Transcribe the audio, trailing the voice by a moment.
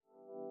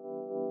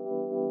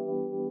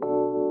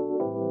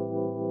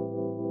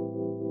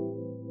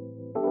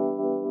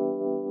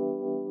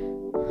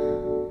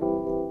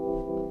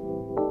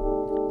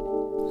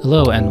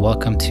Hello and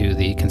welcome to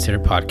the Consider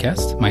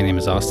Podcast. My name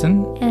is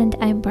Austin. And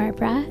I'm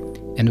Barbara.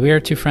 And we are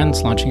two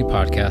friends launching a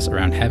podcast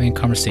around having a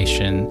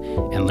conversation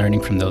and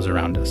learning from those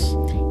around us.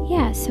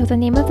 Yeah, so the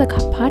name of the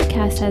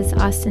podcast, as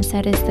Austin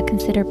said, is the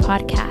Consider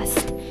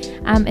Podcast.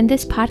 In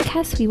this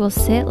podcast, we will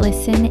sit,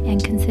 listen,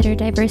 and consider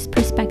diverse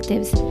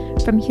perspectives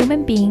from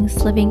human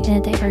beings living in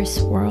a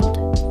diverse world.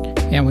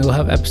 Yeah, and we will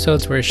have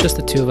episodes where it's just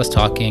the two of us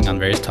talking on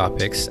various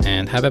topics,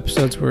 and have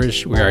episodes where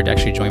we are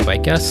actually joined by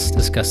guests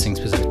discussing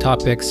specific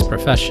topics,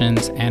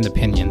 professions, and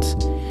opinions.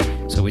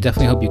 So we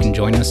definitely hope you can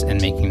join us in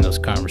making those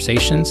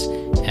conversations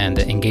and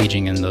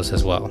engaging in those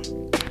as well.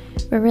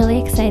 We're really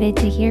excited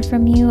to hear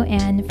from you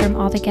and from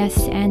all the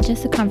guests and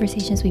just the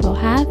conversations we will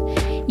have.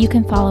 You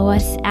can follow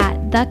us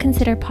at The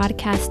Consider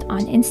Podcast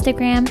on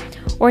Instagram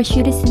or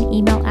shoot us an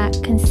email at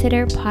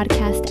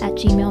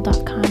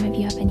considerpodcast@gmail.com if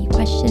you have any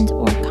questions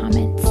or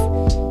comments.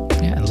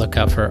 Yeah, and look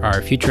out for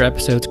our future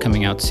episodes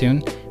coming out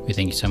soon. We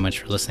thank you so much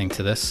for listening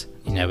to this,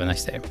 and have a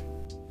nice day.